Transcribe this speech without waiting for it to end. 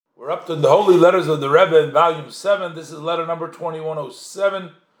We're up to the Holy Letters of the Rebbe in Volume 7. This is letter number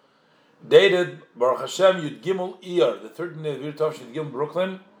 2107, dated Baruch Hashem Yud Gimel Iyar, the 13th day of Yud Tov Yud Gimel,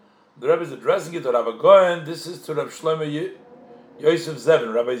 Brooklyn. The Rebbe is addressing it to Rav Goyen. This is to Rav Shlomo Yosef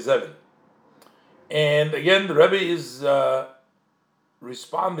Zevin, Rabbi Zevin. And again, the Rebbe is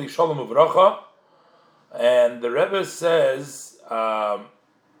responding Shalom Uvracha, and the Rebbe says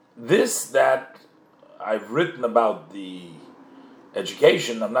this that I've written about the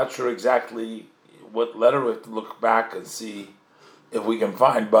education. I'm not sure exactly what letter. We have to look back and see if we can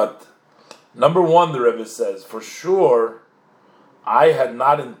find. But number one, the Rebbe says, for sure, I had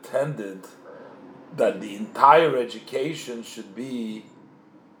not intended that the entire education should be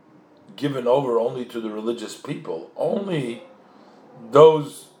given over only to the religious people. Only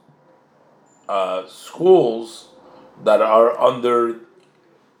those schools that are under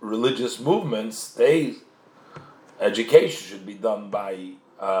religious movements, education should be done by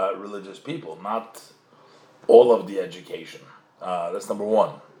religious people, not all of the education. That's number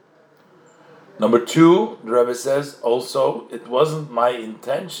one. Number two, the Rebbe says also, it wasn't my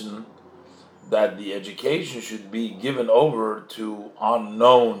intention that the education should be given over to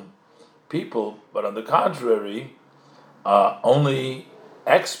unknown people, but on the contrary, only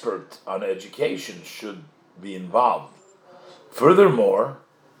expert on education should be involved. Furthermore,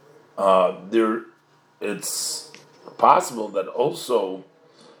 it's possible that also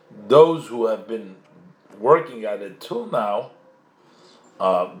those who have been working at it till now,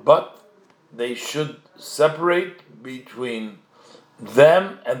 but they should separate between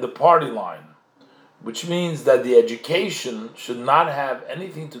them and the party line, which means that the education should not have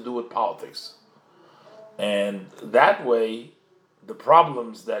anything to do with politics. And that way, the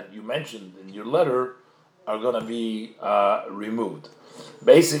problems that you mentioned in your letter are going to be removed.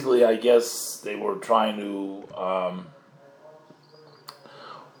 Basically, I guess they were trying to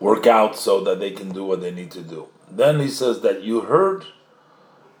work out so that they can do what they need to do. Then he says that you heard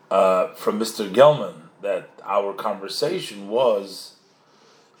from Mr. Gelman that our conversation was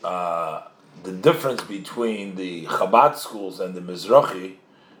the difference between the Chabad schools and the Mizrahi,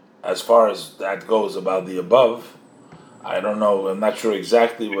 as far as that goes about the above. I don't know, I'm not sure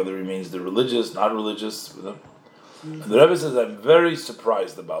exactly whether he means the religious, not religious. And the Rebbe says, I'm very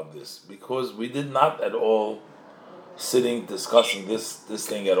surprised about this, because we did not at all sitting discussing this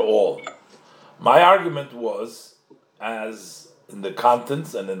thing at all. My argument was, as in the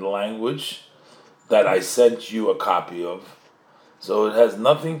contents and in the language that I sent you a copy of, so it has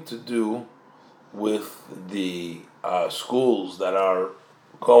nothing to do with the schools that are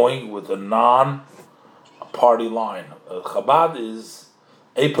going with a non-party line. Chabad is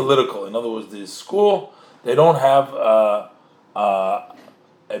apolitical. In other words, the school, they don't have a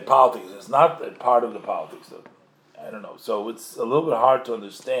politics. It's not a part of the politics. I don't know. So it's a little bit hard to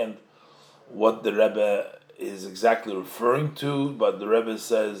understand what the Rebbe is exactly referring to, but the Rebbe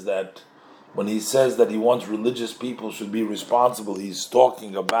says that when he says that he wants religious people should be responsible, he's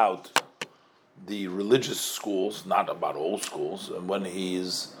talking about the religious schools, not about all schools. And when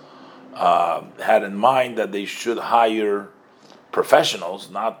he's had in mind that they should hire professionals,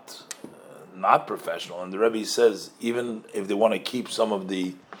 not professional. And the Rebbe says, even if they want to keep some of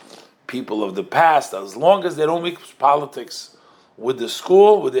the people of the past, as long as they don't mix politics with the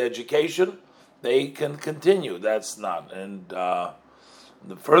school, with the education, they can continue. That's not. And the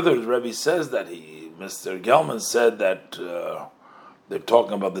further, the Rebbe says that Mr. Gelman said that they're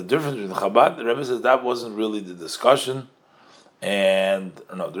talking about the difference between Chabad. The Rebbe says that wasn't really the discussion. And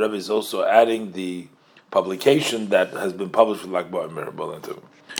the Rebbe is also adding the publication that has been published with Lag BaOmer.